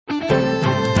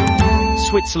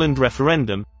Switzerland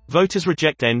referendum, voters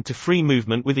reject end to free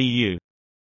movement with EU.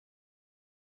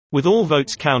 With all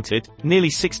votes counted, nearly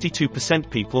 62%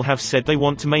 people have said they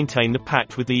want to maintain the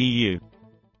pact with the EU.